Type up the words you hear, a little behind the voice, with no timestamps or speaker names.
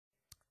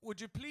would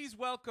you please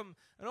welcome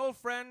an old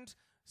friend,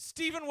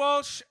 Stephen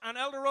Walsh and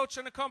Elder Roach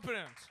and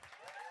accompaniment.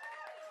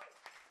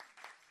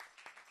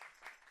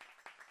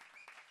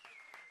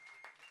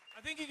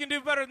 I think you can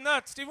do better than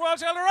that. Stephen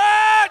Walsh, Elder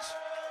Roach!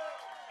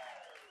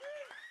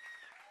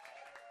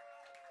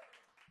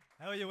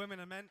 How are you, women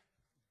and men?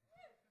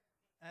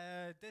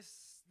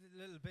 This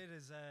little bit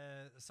is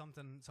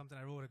something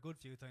I wrote a good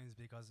few times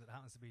because it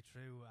happens to be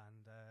true,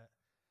 and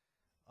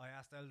I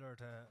asked Elder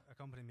to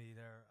accompany me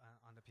there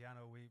on the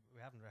piano. We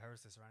haven't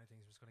rehearsed this or anything,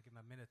 so we're just going to give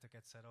him a minute to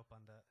get set up on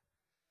the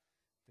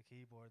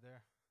keyboard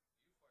there.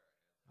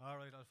 All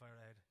right, I'll fire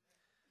ahead.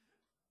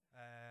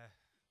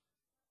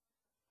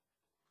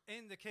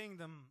 In the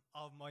kingdom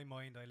of my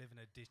mind, I live in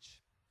a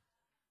ditch.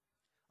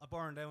 I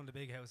burned down the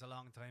big house a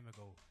long time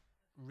ago.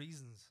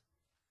 Reasons.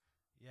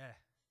 Yeah,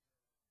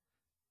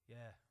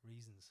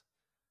 reasons.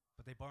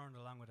 But they burned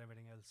along with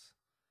everything else.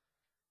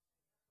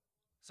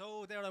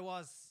 So there I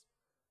was,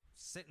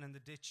 sitting in the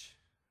ditch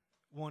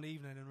one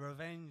evening in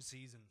revenge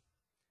season,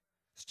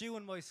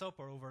 stewing my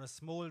supper over a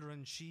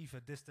smouldering sheaf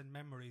of distant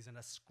memories, and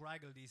a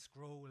scraggledy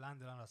scroll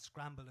landed on a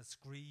scramble of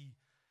scree.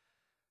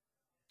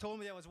 Told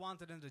me I was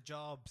wanted in the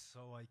job,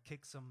 so I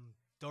kicked some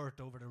dirt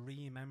over the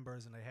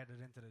re-members and I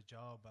headed into the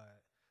job.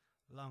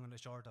 Long and the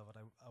short of it,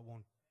 I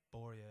won't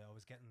bore you. I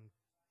was getting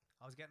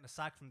a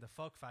sack from the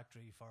fuck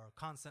factory for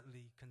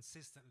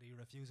consistently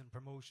refusing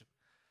promotion.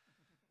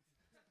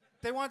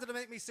 They wanted to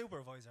make me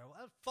supervisor.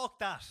 Well, fuck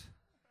that.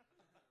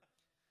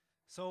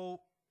 So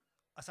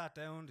I sat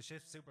down. The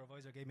shift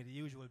supervisor gave me the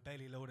usual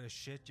belly load of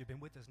shit. You've been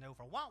with us now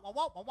for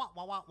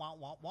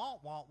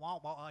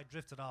I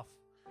drifted off.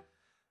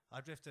 I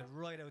drifted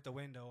right out the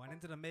window and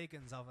into the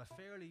makings of a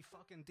fairly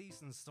fucking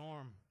decent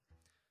storm.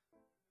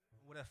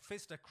 With a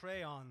fist of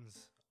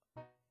crayons,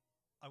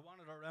 I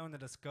wandered around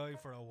in the sky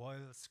for a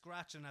while,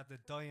 scratching at the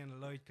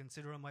dying light,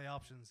 considering my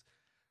options.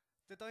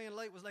 The dying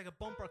light was like a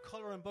bumper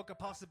colouring book of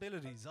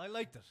possibilities. I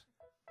liked it.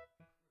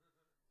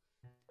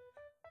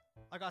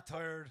 I got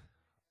tired,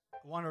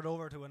 wandered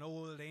over to an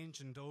old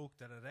ancient oak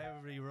that had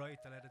every right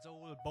to let its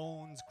old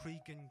bones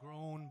creak and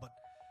groan, but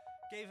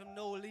gave him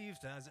no leave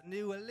to, as it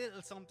knew a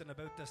little something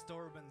about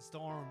disturbing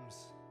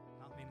storms.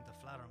 Not meaning to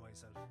flatter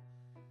myself.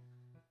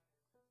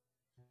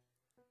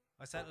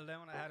 I settled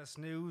down, I had a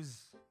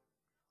snooze.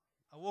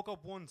 I woke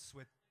up once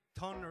with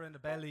thunder in the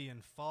belly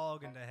and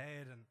fog in the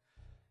head and,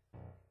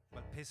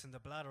 well, piss in the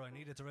bladder. I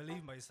needed to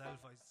relieve myself.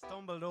 I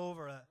stumbled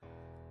over a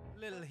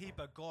little heap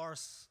of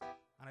gorse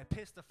and I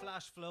pissed a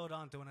flash flood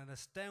onto an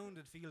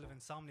astounded field of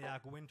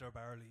insomniac winter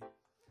barley.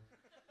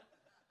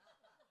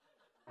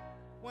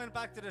 Went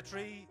back to the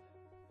tree,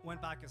 went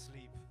back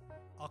asleep.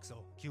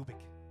 Oxo, cubic.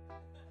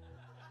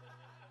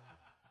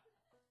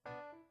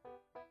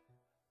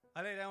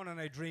 I lay down and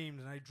I dreamed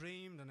and I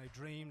dreamed and I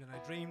dreamed and I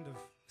dreamed of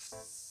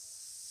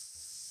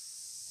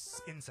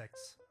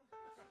insects.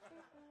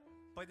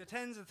 By the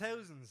tens of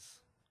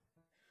thousands.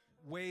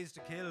 Ways to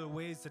kill,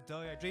 ways to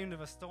die. I dreamed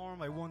of a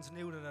storm I once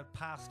knew that had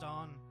passed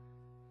on.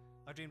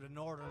 I dreamed of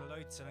northern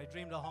lights and I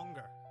dreamed of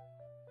hunger.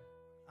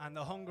 And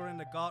the hunger in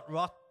the gut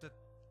rot the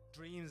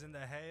dreams in the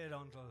head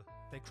until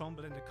they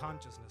crumbled into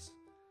consciousness.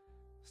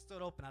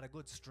 Stood up and had a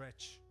good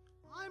stretch.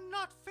 I'm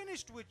not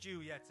finished with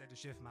you yet, said the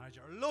shift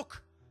manager.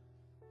 Look!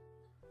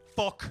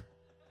 Fuck!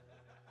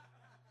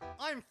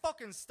 I'm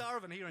fucking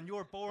starving here and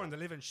you're boring the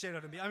living shit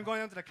out of me. I'm going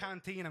down to the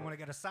canteen, I'm going to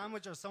get a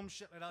sandwich or some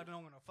shit like that. I don't know,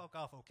 I'm going to fuck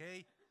off,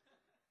 okay?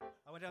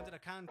 I went down to the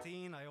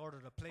canteen, I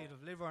ordered a plate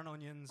of liver and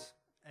onions,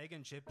 egg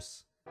and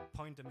chips,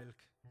 pint of milk.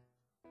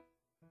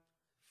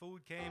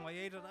 Food came, I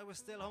ate it, I was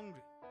still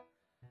hungry.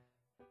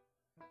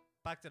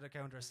 Back to the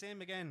counter,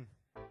 same again,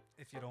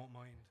 if you don't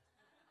mind.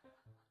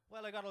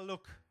 Well, I got a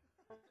look.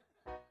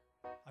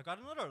 I got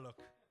another look.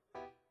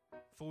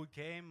 Food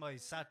came, I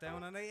sat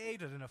down and I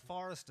ate it in a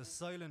forest of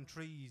silent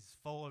trees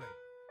falling.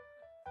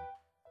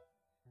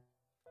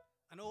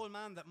 An old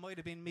man that might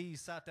have been me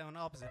sat down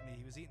opposite me.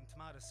 He was eating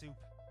tomato soup.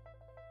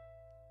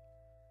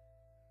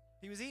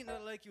 He was eating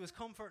it like he was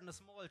comforting a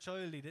small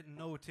child he didn't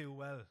know too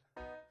well.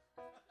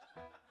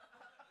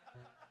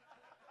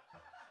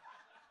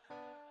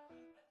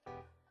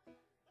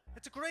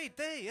 It's a great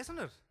day, isn't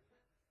it?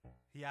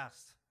 He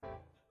asked.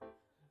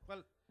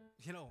 Well,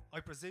 you know, I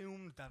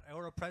presumed that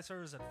our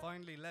oppressors had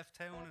finally left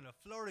town in a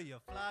flurry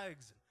of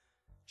flags and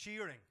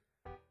cheering.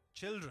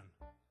 Children.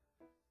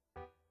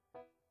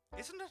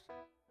 Isn't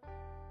it?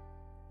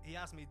 He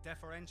asked me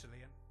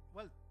deferentially, and,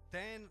 well,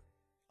 then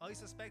I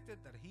suspected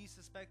that he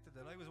suspected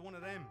that I was one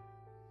of them,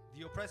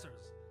 the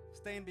oppressors,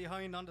 staying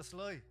behind on the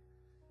sly.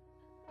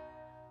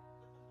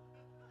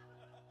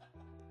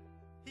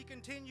 He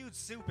continued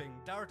souping,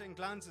 darting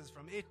glances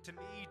from it to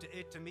me, to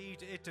it to me,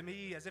 to it to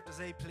me, as if to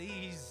say,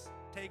 please,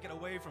 take it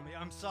away from me,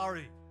 I'm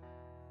sorry.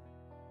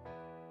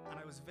 And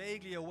I was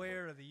vaguely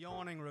aware of the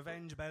yawning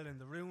revenge bell in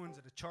the ruins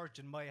of the church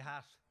in my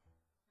hat.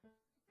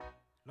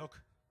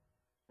 Look,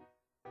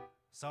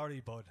 sorry,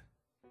 bud.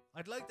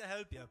 I'd like to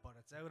help you, but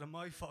it's out of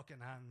my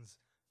fucking hands.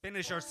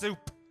 Finish your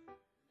soup.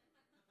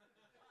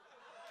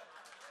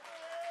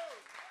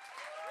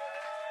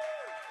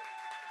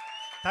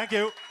 Thank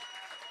you.